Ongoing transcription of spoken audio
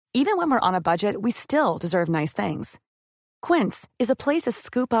Even when we're on a budget, we still deserve nice things. Quince is a place to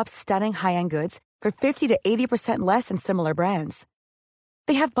scoop up stunning high-end goods for 50 to 80% less than similar brands.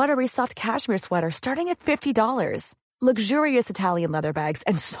 They have buttery soft cashmere sweaters starting at $50, luxurious Italian leather bags,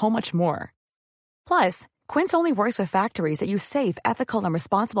 and so much more. Plus, Quince only works with factories that use safe, ethical, and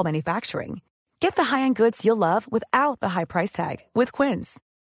responsible manufacturing. Get the high-end goods you'll love without the high price tag with Quince.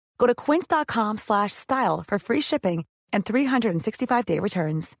 Go to quince.com/style for free shipping and 365-day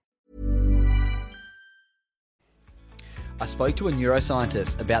returns. I spoke to a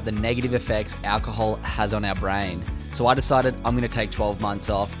neuroscientist about the negative effects alcohol has on our brain. So I decided I'm going to take 12 months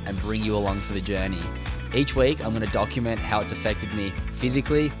off and bring you along for the journey. Each week, I'm going to document how it's affected me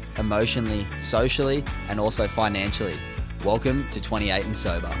physically, emotionally, socially, and also financially. Welcome to 28 and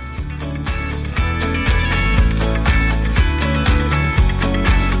Sober.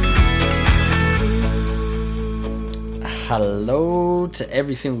 Hello to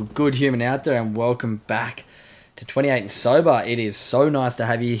every single good human out there, and welcome back to 28 and Sober. It is so nice to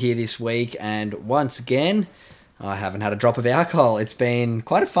have you here this week, and once again, I haven't had a drop of alcohol. It's been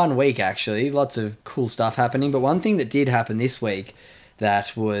quite a fun week, actually. Lots of cool stuff happening, but one thing that did happen this week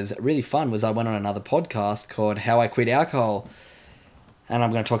that was really fun was I went on another podcast called How I Quit Alcohol, and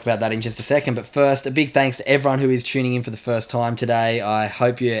I'm going to talk about that in just a second. But first, a big thanks to everyone who is tuning in for the first time today. I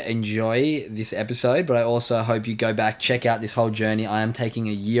hope you enjoy this episode, but I also hope you go back, check out this whole journey. I am taking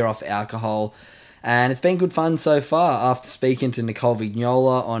a year off alcohol, and it's been good fun so far. After speaking to Nicole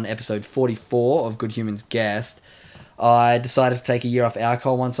Vignola on episode 44 of Good Humans Guest, I decided to take a year off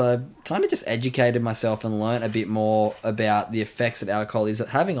alcohol once I kind of just educated myself and learnt a bit more about the effects that alcohol is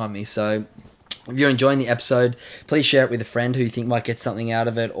having on me. So if you're enjoying the episode, please share it with a friend who you think might get something out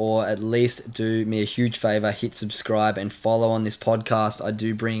of it, or at least do me a huge favour, hit subscribe and follow on this podcast. I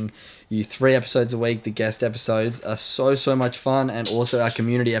do bring you 3 episodes a week. The guest episodes are so much fun, and also our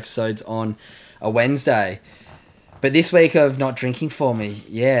community episodes on a Wednesday. But this week of not drinking for me,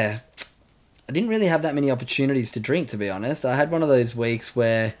 I didn't really have that many opportunities to drink, to be honest. I had one of those weeks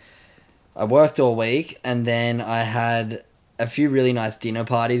where I worked all week, and then I had a few really nice dinner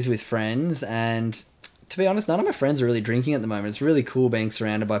parties with friends, and to be honest, none of my friends are really drinking at the moment. It's really cool being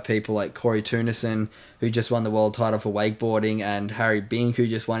surrounded by people like Corey Tunison, who just won the world title for wakeboarding, and Harry Bink, who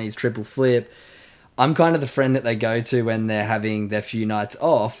just won his triple flip. I'm kind of the friend that they go to when they're having their few nights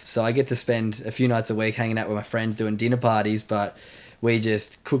off, so I get to spend a few nights a week hanging out with my friends doing dinner parties, but we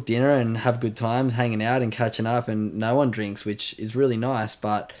just cook dinner and have good times hanging out and catching up, and no one drinks, which is really nice.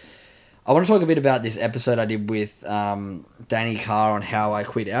 But I want to talk a bit about this episode I did with Danny Carr on how I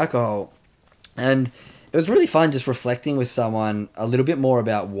quit alcohol. And it was really fun just reflecting with someone a little bit more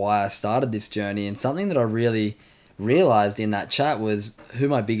about why I started this journey. And something that I really realized in that chat was who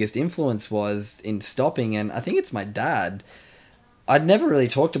my biggest influence was in stopping. And I think it's my dad. I'd never really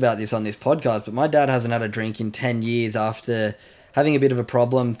talked about this on this podcast, but my dad hasn't had a drink in 10 years after having a bit of a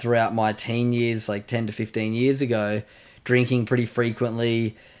problem throughout my teen years, like 10 to 15 years ago, drinking pretty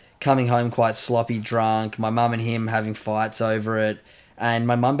frequently, coming home quite sloppy drunk, my mum and him having fights over it, and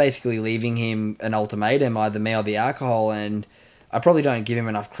my mum basically leaving him an ultimatum, either me or the alcohol. And I probably don't give him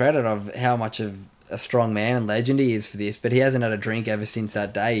enough credit of how much of a strong man and legend he is for this, but he hasn't had a drink ever since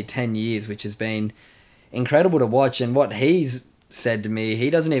that day, 10 years, which has been incredible to watch. And what he's said to me, he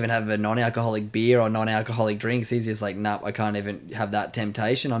doesn't even have a non-alcoholic beer or non-alcoholic drinks. He's just like, nope, I can't even have that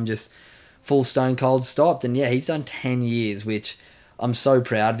temptation. I'm just full stone cold stopped. And yeah, he's done 10 years, which I'm so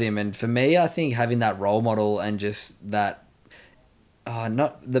proud of him. And for me, I think having that role model and just that,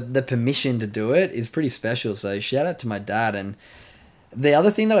 not the permission to do it is pretty special. So shout out to my dad. And the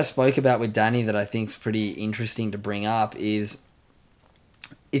other thing that I spoke about with Danny that I think is pretty interesting to bring up is,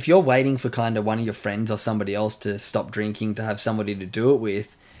 if you're waiting for kind of one of your friends or somebody else to stop drinking to have somebody to do it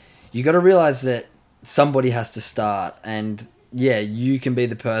with, you got to realize that somebody has to start. And yeah, you can be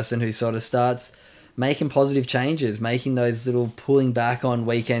the person who sort of starts making positive changes, making those little pulling back on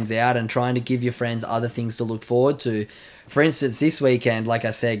weekends out and trying to give your friends other things to look forward to. For instance, this weekend, like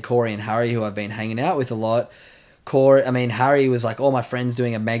I said, Corey and Harry, who I've been hanging out with a lot, Harry was like, my friend's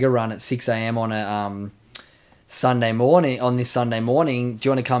doing a mega run at 6 a.m. on this Sunday morning, do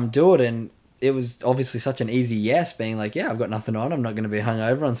you want to come do it? And it was obviously such an easy yes, being like, yeah, I've got nothing on, I'm not going to be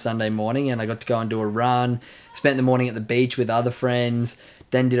hungover on Sunday morning. And I got to go and do a run, spent the morning at the beach with other friends,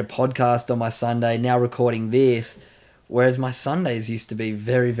 then did a podcast on my Sunday, now recording this. Whereas my Sundays used to be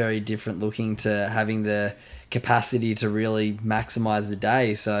very, very different, looking to having the capacity to really maximize the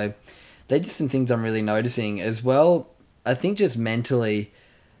day. So they're just some things I'm really noticing as well. I think just mentally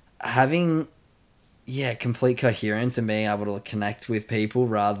having complete coherence and being able to connect with people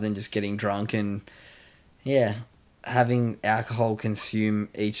rather than just getting drunk and having alcohol consume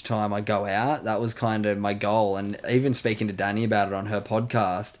each time I go out. That was kind of my goal. And even speaking to Danny about it on her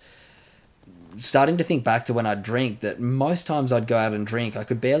podcast, starting to think back to when I'd drink, that most times I'd go out and drink, I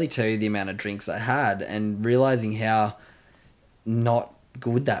could barely tell you the amount of drinks I had, and realizing how not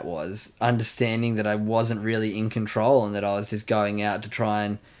good that was. Understanding that I wasn't really in control and that I was just going out to try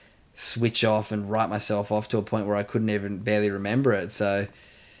and switch off and write myself off to a point where I couldn't even barely remember it. So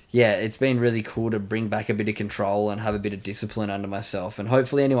yeah, it's been really cool to bring back a bit of control and have a bit of discipline under myself. And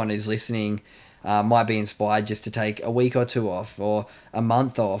hopefully anyone who's listening might be inspired just to take a week or two off or a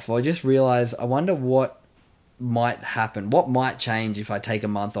month off, or just realize, I wonder what might happen, what might change if I take a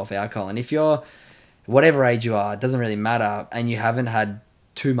month off alcohol. And if you're whatever age you are, it doesn't really matter, and you haven't had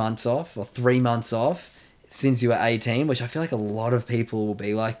 2 months off or 3 months off since you were 18, which I feel like a lot of people will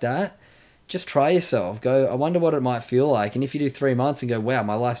be like that, just try yourself. Go, I wonder what it might feel like. And if you do 3 months and go, wow,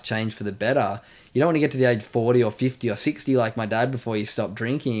 my life's changed for the better, you don't want to get to the age 40 or 50 or 60 like my dad before you stop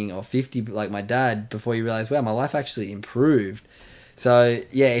drinking, or 50 like my dad before you realize, wow, my life actually improved. So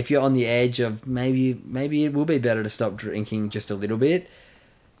yeah, if you're on the edge of maybe it will be better to stop drinking just a little bit,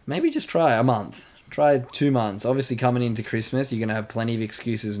 maybe just try a month, try 2 months. Obviously coming into Christmas, you're going to have plenty of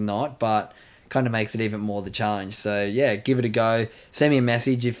excuses not, but kind of makes it even more the challenge. So yeah, give it a go. Send me a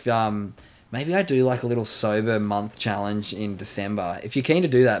message if maybe I do like a little sober month challenge in December. If you're keen to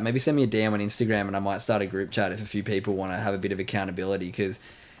do that, maybe send me a DM on Instagram and I might start a group chat if a few people want to have a bit of accountability, because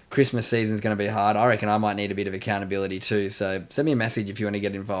Christmas season is going to be hard. I reckon I might need a bit of accountability too. So send me a message if you want to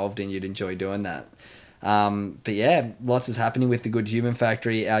get involved and you'd enjoy doing that. But yeah, lots is happening with the Good Human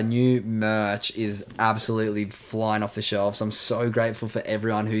Factory. Our new merch is absolutely flying off the shelves. I'm so grateful for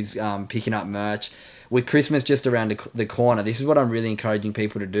everyone who's picking up merch. With Christmas just around the corner, this is what I'm really encouraging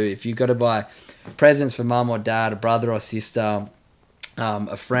people to do. If you've got to buy presents for mum or dad, a brother or sister,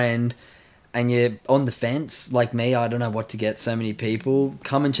 a friend, and you're on the fence like me, I don't know what to get so many people,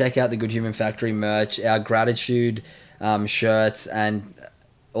 come and check out the Good Human Factory merch. Our gratitude shirts and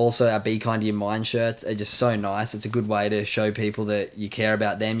also our Be Kind to Your Mind shirts are just so nice. It's a good way to show people that you care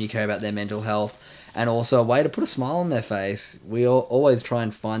about them, you care about their mental health, and also a way to put a smile on their face. We always try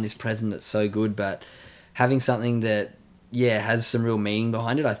and find this present that's so good, but having something that, yeah, has some real meaning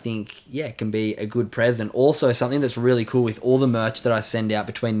behind it, I think, yeah, can be a good present. Also, something that's really cool with all the merch that I send out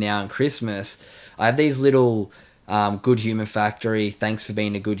between now and Christmas, I have these little Good Human Factory, thanks for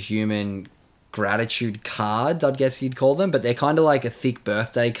being a good human, gratitude cards, I guess you'd call them, but they're kind of like a thick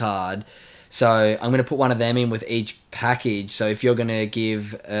birthday card. So I'm going to put one of them in with each package. So if you're going to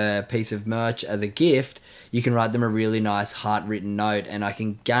give a piece of merch as a gift, you can write them a really nice heart-written note, and I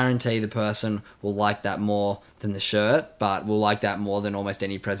can guarantee the person will like that more than the shirt, but will like that more than almost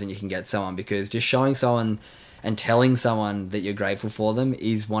any present you can get someone, because just showing someone and telling someone that you're grateful for them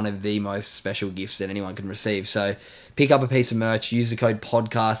is one of the most special gifts that anyone can receive. So pick up a piece of merch, use the code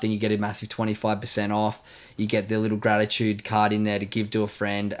podcast, and you get a massive 25% off. You get the little gratitude card in there to give to a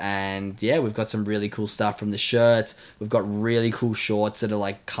friend. And yeah, we've got some really cool stuff from the shirts. We've got really cool shorts that are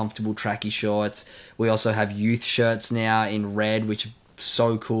like comfortable tracky shorts. We also have youth shirts now in red, which are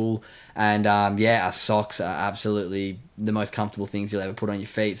so cool. And yeah, our socks are absolutely the most comfortable things you'll ever put on your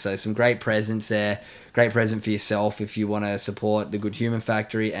feet. So some great presents there. Great present for yourself if you want to support the Good Human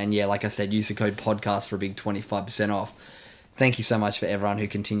Factory. And yeah, like I said, use the code podcast for a big 25% off. Thank you so much for everyone who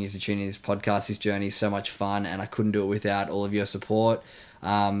continues to tune in this podcast. This journey is so much fun, and I couldn't do it without all of your support.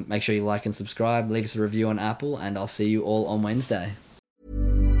 Make sure you like and subscribe, leave us a review on Apple, and I'll see you all on Wednesday.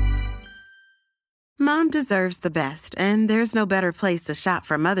 Mom deserves the best, and there's no better place to shop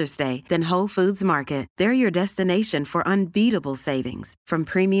for Mother's Day than Whole Foods Market. They're your destination for unbeatable savings, from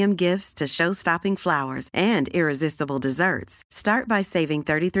premium gifts to show-stopping flowers and irresistible desserts. Start by saving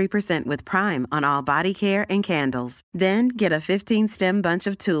 33% with Prime on all body care and candles. Then get a 15-stem bunch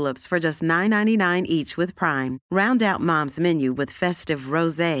of tulips for just $9.99 each with Prime. Round out Mom's menu with festive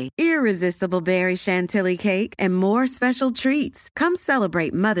rosé, irresistible berry chantilly cake, and more special treats. Come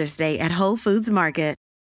celebrate Mother's Day at Whole Foods Market.